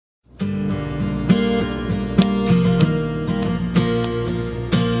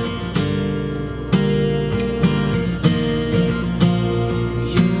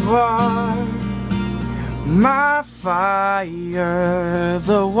fire,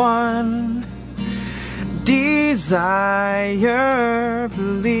 the one desire,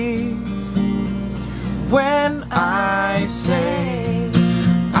 believe when I say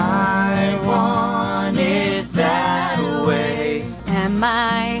I want it that way. Am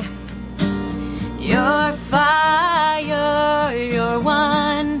I your fire, your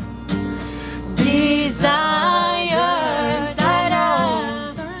one desire?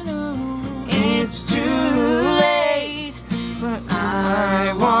 I know it's too late, but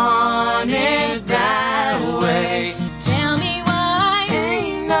I want it that way. Tell me why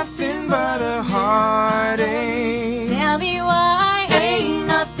ain't nothing but a heartache. Tell me why ain't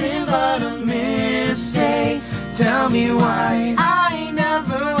nothing but a mistake. Tell me why I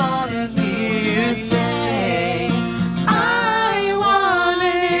never wanna hear you say I want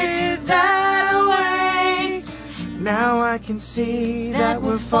it that way. Now I can see that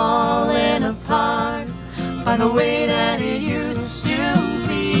we're falling apart. Find the way that it used to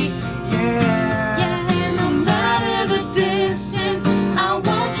be. Yeah, no matter the distance, I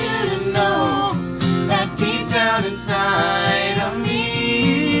want you to know that deep down inside of me,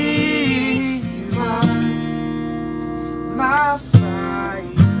 you are my fire,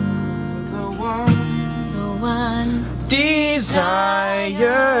 the one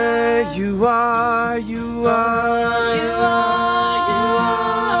desire. You are